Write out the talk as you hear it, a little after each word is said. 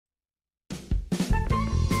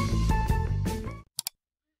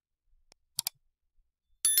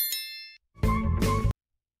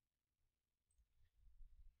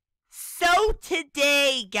So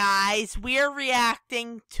today, guys, we're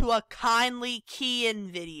reacting to a Kindly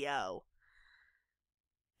Key-In video.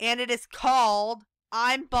 And it is called,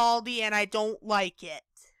 I'm Baldi and I Don't Like It.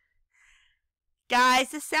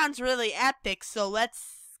 Guys, this sounds really epic, so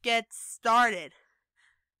let's get started.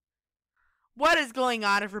 What is going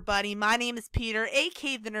on, everybody? My name is Peter,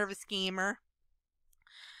 aka The Nervous Gamer.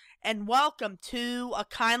 And welcome to a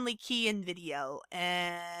Kindly Key-In video.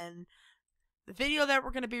 And the video that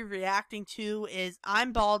we're going to be reacting to is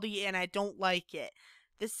I'm Baldi and I Don't Like It.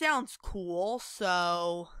 This sounds cool,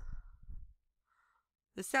 so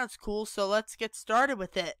let's get started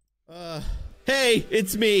with it. Hey,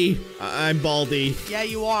 it's me. I'm Baldi. Yeah,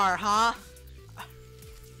 you are, huh?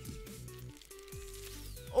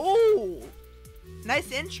 Oh,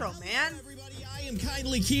 nice intro, man. Everybody, I am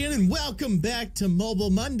Kindly Key-In and welcome back to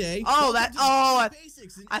Mobile Monday.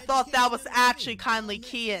 I thought that was actually Kindly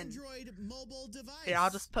Key-In. Here, I'll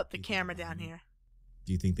just put the camera down here.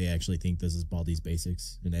 Do you think they actually think this is Baldi's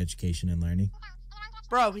Basics in Education and Learning?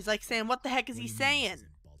 Bro, he's like saying, what the heck is he saying?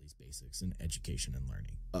 Baldi's Basics in Education and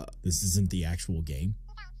Learning. This isn't the actual game.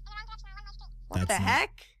 What the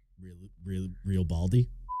heck? Real Baldi?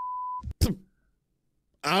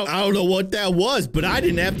 I don't know what that was, but I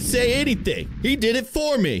didn't have to say anything. He did it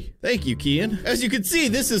for me. Thank you, Key-In. As you can see,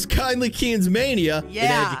 this is Kindly Key-In's Mania in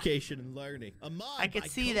Education and Learning. A mod I could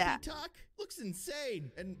see that. Talk looks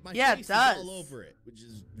insane, and my face is all over it, which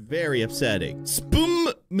is very upsetting.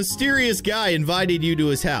 Spoom mysterious guy invited you to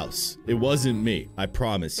his house. It wasn't me, I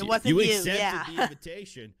promise you. It wasn't you the accepted the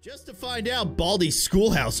invitation just to find out Baldi's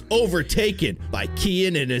schoolhouse overtaken by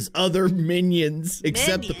Key-In and his other minions.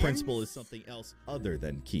 Except the principal is something else other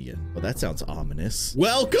than Key-In. Well, that sounds ominous.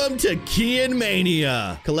 Welcome to Key-In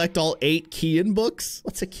Mania. Collect all 8 Key-In books?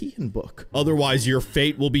 What's a Key-In book? Otherwise, your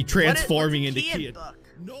fate will be transforming into Key-In.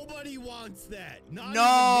 Nobody wants that. Not even me.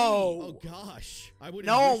 Oh gosh. I wouldn't.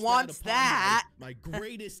 No one wants that. My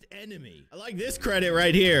greatest enemy. I like this credit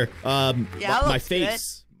right here. Yeah, my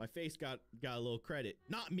face. Good. My face got a little credit.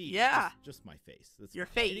 Not me. Yeah. Just my face. That's your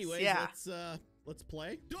face. Anyways, yeah. Let's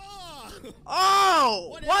play.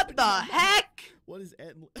 Oh! What the heck? What is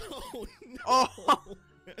Ed? Oh no. Oh.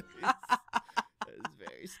 It's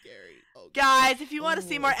very scary. Oh, guys, if you want to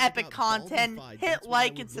see more epic content, hit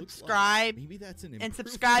like and subscribe. Maybe that's an and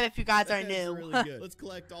subscribe if you guys are new. Really good. Let's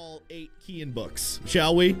collect all 8 Key-In books,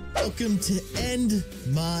 shall we? Welcome to End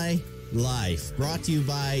My Life, brought to you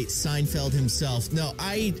by Seinfeld himself. No,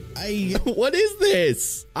 what is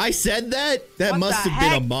this? I said that? That must have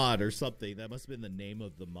been a mod or something. That must have been the name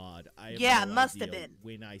of the mod. Yeah, it must have been.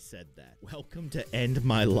 When I said that. Welcome to End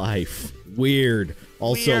My Life. Weird.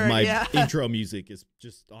 Also, my intro music is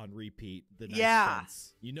just on repeat. The nice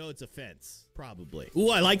fence. You know it's a fence, probably. Ooh,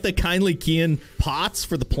 I like the Kindly Key-In pots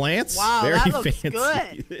for the plants. Wow, very that looks fancy.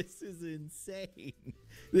 Good. This is insane.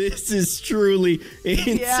 This is truly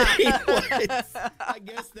insane. Yeah. I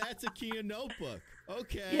guess that's a Key-In notebook.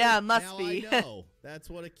 Okay. Yeah, it must be. I know. That's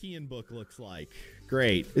what a Key-In book looks like.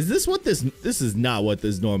 Great. Is this what this is not what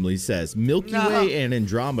this normally says. Milky Way and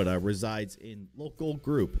Andromeda resides in local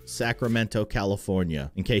group, Sacramento, California.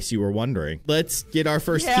 In case you were wondering. Let's get our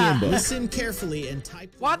first Key-In book. Listen carefully and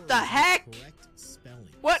type what the heck? Correct spelling.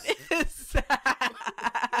 What is that?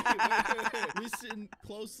 Wait. Listen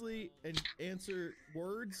closely and answer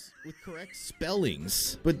words with correct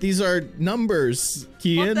spellings. But these are numbers,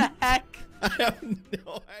 Key-In. What the heck? I have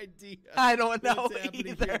no idea. I don't know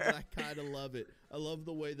either. Here, I kind of love it. I love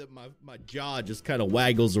the way that my jaw just kind of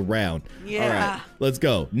waggles around. Yeah. All right, let's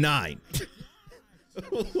go. 9.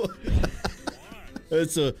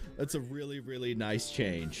 That's a really nice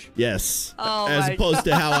change. Yes. Oh, as opposed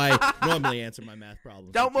to how I normally answer my math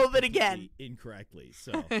problems. Don't move it again. Incorrectly.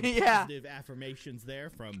 So positive affirmations there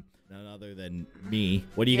from none other than me.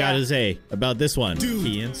 What do you got to say about this one,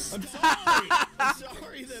 Key-In? I'm sorry.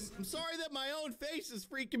 I'm sorry that my own face is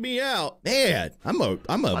freaking me out. Man, I'm a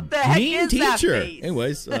mean teacher.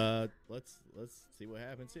 Anyways, let's see what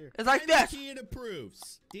happens here. It's like this. Key-In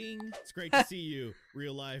approves. Ding. It's great to see you.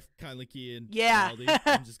 Real life, Kindly Key-In. Yeah. Baldi.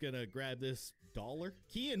 I'm just gonna grab this $1.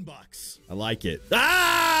 Key-In bucks. I like it.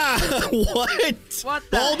 Ah! What? What the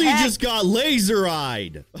Baldi heck? just got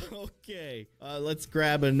laser-eyed. Okay. Let's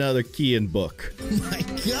grab another Key-In book. Oh my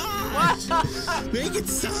gosh! Make it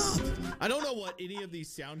stop. I don't know what any of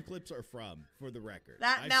these sound clips are from, for the record.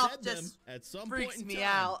 That mouth just at some freaks point in me time,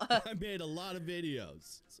 out. I made a lot of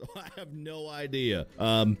videos, so I have no idea.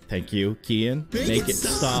 Thank you, Key-In. Make it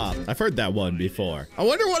stop. I've heard that one before. I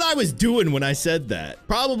wonder what I was doing when I said that.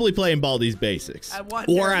 Probably playing Baldi's Basics. I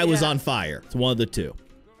wonder, or I was on fire. It's one of the two.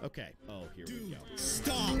 Okay. Oh, here we go.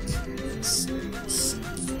 Stop.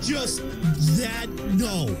 Just that.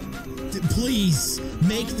 No. Please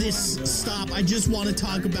make this stop. I just want to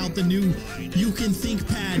talk about the new You Can Think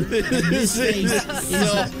pad. This face is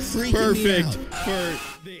freaking perfect me out.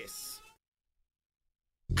 for this.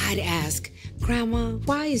 I'd ask, Grandma,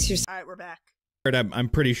 why is your... All right, we're back. I'm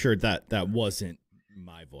pretty sure that wasn't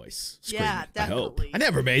my voice screaming. Yeah, definitely. I hope. I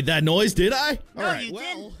never made that noise, did I? No, All right, you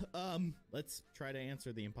well, let's try to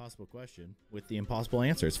answer the impossible question with the impossible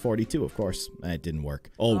answer. It's 42, of course. It didn't work.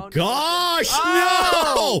 Oh, no. gosh,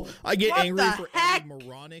 Oh! no! I get What angry the for heck? every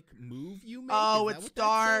moronic move you make. Oh, Is that it's what that said?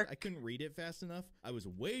 dark. I couldn't read it fast enough. I was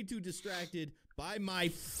way too distracted by my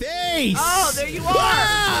face. Oh, there you are.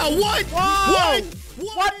 Ah, what? Whoa!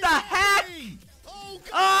 What the heck? Oh,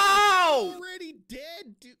 God. Oh! Already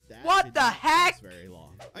dead? Dude, that What did the not heck? last very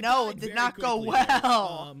long. No, I it died did very not go quickly there.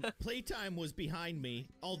 well. Playtime was behind me,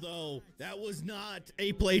 although that was not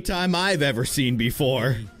a playtime I've ever seen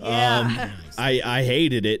before. Yeah. I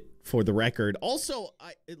hated it, for the record. Also,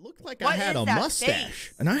 it looked like I had is a that mustache,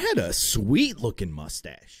 face? and I had a sweet-looking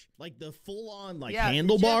mustache. Like the full-on, Yeah,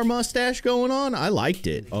 handlebar mustache going on. I liked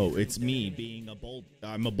it. Oh, it's me being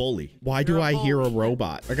I'm a bully. Why do You're a I hear a bully.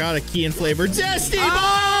 robot? I got a key and flavored zesty Oh!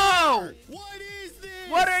 bar! What is this?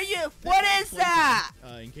 What are you? What is that?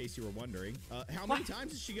 In case you were wondering, how many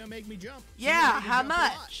times is she gonna make me jump? She's Yeah, gonna make me how jump a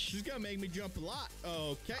lot. much? She's gonna make me jump a lot.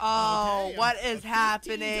 Okay. Oh, okay, what I'm is 15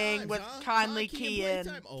 happening times, with huh? Kindly Key and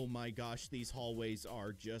Keyin? playtime? Oh my gosh, these hallways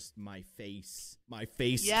are just my face. My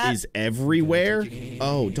face Yep. is everywhere.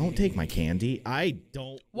 Oh, don't take my candy. I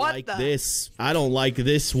don't What like the- this. I don't like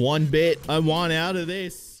this one bit. I want out of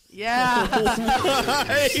this. Yeah. Oh my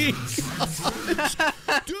gosh.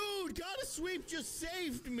 Dude, Gotta Sweep just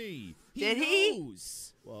saved me. Did he?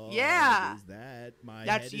 Knows. Well, Yeah. Is that my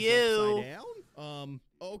That's head is you. upside down?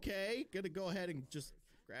 Okay. Gonna go ahead and just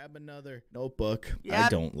grab another notebook. I Yep.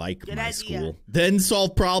 don't like Good my idea. school. Then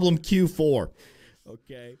solve problem Q4.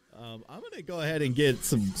 Okay. I'm gonna go ahead and get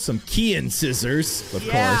some Keyin scissors. Of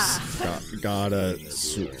Yeah. course. Gotta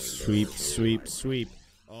sweep.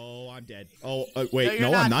 Oh, I'm dead. Oh, wait. you're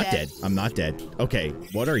No, I'm not not dead. dead. I'm not dead. Okay.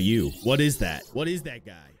 What are you? What is that? What is that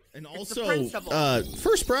guy? And the also, principal.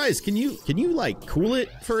 first prize. Can you like cool it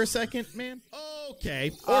for a second, man?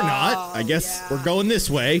 Okay, or not. I guess yeah. we're going this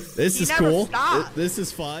way. This He is never cool. stopped. This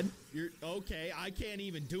is fun. You're okay. I can't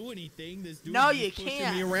even do anything. This dude No, is you pushing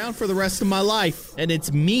can't. me around for the rest of my life, and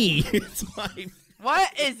it's me. It's my. What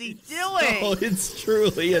is he doing? Oh, it's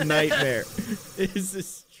truly a nightmare. This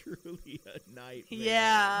is truly a nightmare.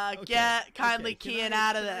 Yeah, Okay, get Kindly okay, Keyin can I-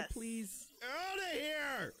 out of can I this. please. Out of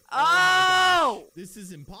here! Oh! my gosh. This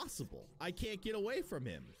is impossible. I can't get away from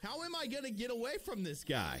him. How am I gonna get away from this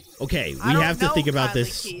guy? Okay, we I don't have to know, think about Kindly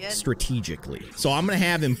this Keyin. strategically. So I'm gonna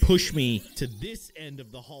have him push me to this end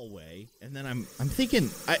of the hallway, and then I'm thinking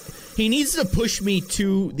he needs to push me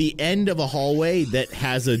to the end of a hallway that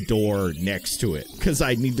has a door next to it, because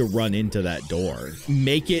I need to run into that door.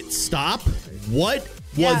 Make it stop? What?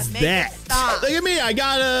 Yeah, was make it that? stop. Look at me! I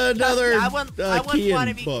got another I wouldn't want Keyin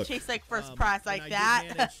to be book. chased like first prize like And that. I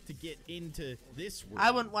did manage to get into this room.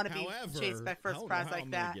 I wouldn't want to be However, chased by I first don't prize know how like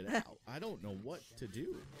I'm gonna that. get out. I don't know what to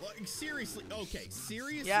do. Like, seriously. Okay,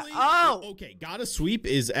 seriously. Yeah. Oh. Okay, Gotta Sweep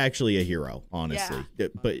is actually a hero, honestly.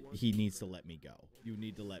 But he needs to let me go. You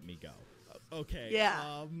need to let me go. Okay.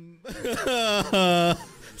 Yeah.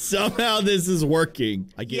 Somehow this is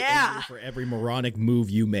working. I get angry for every moronic move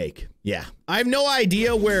you make. Yeah. I have no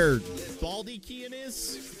idea where Baldi Keyin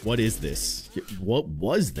is. What is this? What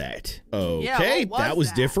was that? Okay, what was that was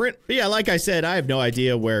that? different. But yeah, like I said, I have no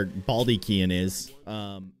idea where Baldi Keyin is.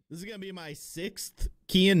 This is gonna be my 6th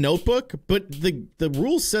Keyin notebook, but the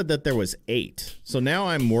rules said that there was 8. So now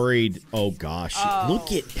I'm worried. Oh gosh,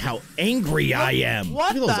 look at how angry I am.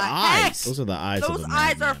 What Look at those the eyes. heck? Those are the eyes. Those of a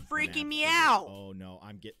eyes are madman. freaking me out. Oh no,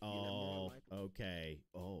 I'm getting. Oh, okay.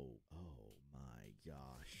 Oh my gosh.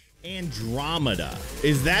 Andromeda.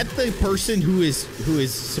 Is that the person who is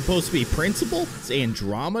supposed to be principal? It's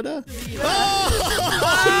Andromeda.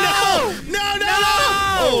 Oh no!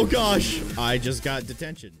 Oh gosh, I just got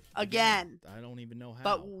detention Again. I don't even know how.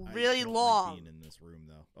 But I really don't long. Like being in this room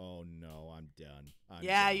though. Oh no, I'm done.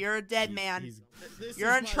 Yeah, done. you're a dead man. This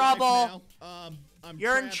You're is in my trouble. life now. I'm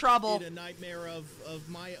You're in trapped trouble. In a nightmare of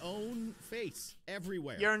my own face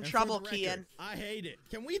everywhere. You're in And for trouble, the record, Keyin. I hate it.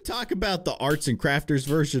 Can we talk about the arts and crafters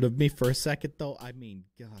version of me for a second though? I mean,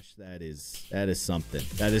 gosh, that is something.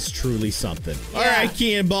 That is truly something. All right,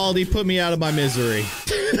 Keyin Baldi, put me out of my misery.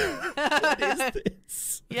 What is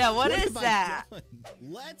this? Yeah, what is have I that? done?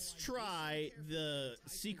 Let's try the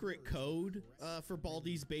secret code for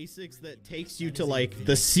Baldi's Basics that takes you to like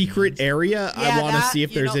the secret area. Yeah, I want to that, see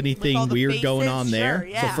if there's with all anything the weird going faces? on there. Sure,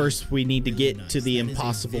 yeah. So first we need to get to the That is a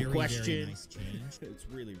impossible very, question. very nice change. It's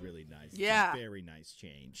really, really nice. Yeah. It's a very nice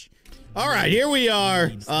change. All right, here we are.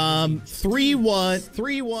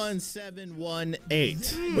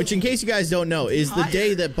 31718, which, in case you guys don't know, is the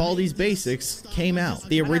day that Baldi's Basics came out.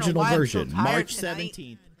 The don't know original why I'm so version, tired March tonight.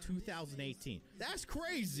 17th, 2018. That's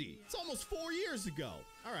crazy. It's almost 4 years ago.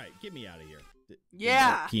 All right, get me out of here.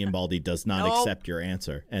 Yeah. Key and Baldi does not Nope. accept your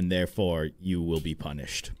answer, and therefore you will be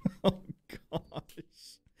punished. Oh, gosh.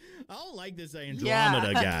 I don't like this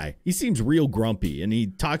Andromeda guy. He seems real grumpy, and he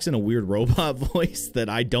talks in a weird robot voice that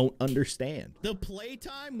I don't understand. The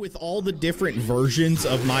playtime with all the different versions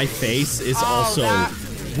of my face is also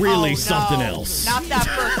really something else. Not that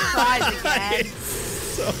first prize again.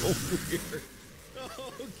 So weird.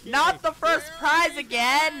 Okay. Not the first Where prize are you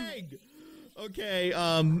again. going? Okay,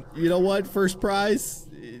 you know what? First prize,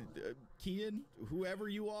 Kian, whoever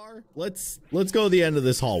you are, let's go to the end of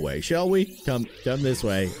this hallway, shall we? Come this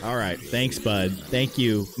way. All right, thanks, bud. Thank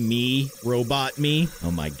you, robot me.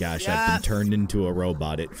 Oh my gosh, I've been turned into a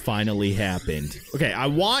robot. It finally happened. Okay, I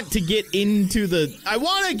want to get into the lunchroom. I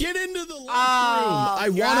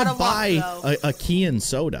want to buy a Kian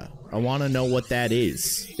soda. I want to know what that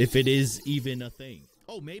is, if it is even a thing.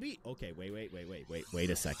 Oh, maybe? Okay, wait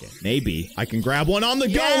a second. Maybe I can grab one on the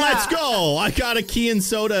go. Let's go. I got a Kian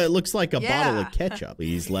soda. It looks like a bottle of ketchup.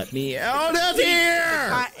 Please let me out of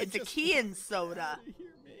here. It's a Kian soda.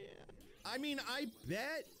 I mean, I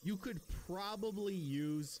bet you could probably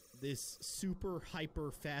use this super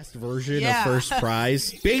hyper fast version of First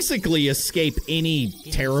Prize. Basically escape any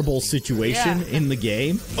terrible situation in the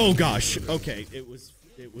game. Oh, gosh. Okay, it was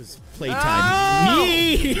playtime. Oh!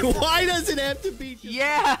 Me! Why does it have to be just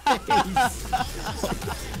Yeah. I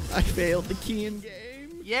failed the Kian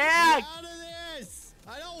game. Yeah. Get out of this.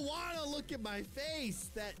 I don't want to look at my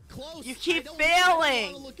face that close. You keep I failing. don't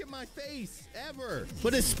want to look at my face ever.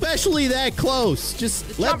 But especially that close.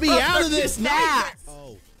 Just let me out of this nightmare.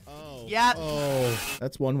 Oh. Yep. Oh,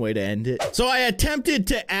 that's one way to end it. So I attempted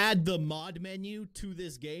to add the mod menu to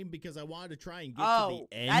this game because I wanted to try and get to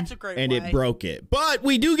the end. That's a great and way. it broke it. But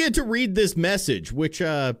we do get to read this message, which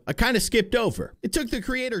I kind of skipped over. It took the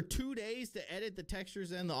creator 2 days to edit the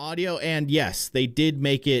textures and the audio, and yes, they did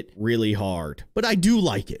make it really hard. But I do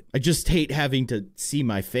like it. I just hate having to see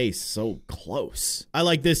my face so close. I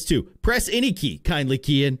like this too. Press any key, kindly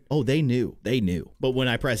Kian. Oh, they knew. But when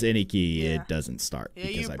I press any key, it doesn't start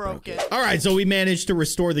because I broke it. All right, so we managed to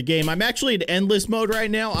restore the game. I'm actually in endless mode right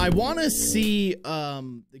now. I want to see,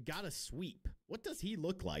 gotta sweep. What does he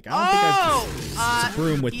look like? I don't think I've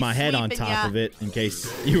broom with my head on top of it in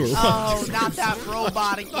case you were wondering. Oh, not that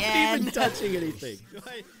robot again. Not even touching anything.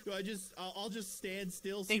 I'll just stand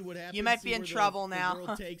still, see what happens. You might be in trouble now. The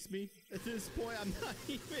world takes me. At this point, I'm not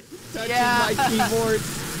even touching my keyboard.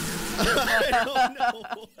 I don't know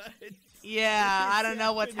what. Yeah, I don't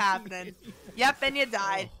know what's happening. Yep, and you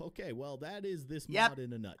died. Oh, okay, well, that is this mod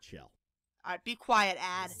in a nutshell. All right, be quiet,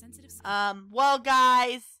 ad. Well,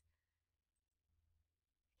 guys,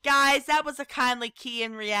 that was a kindly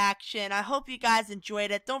Kian reaction. I hope you guys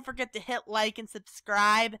enjoyed it. Don't forget to hit like and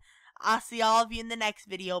subscribe. I'll see all of you in the next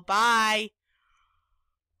video. Bye.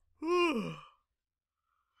 I'm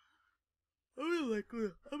gonna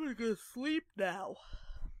go to sleep now.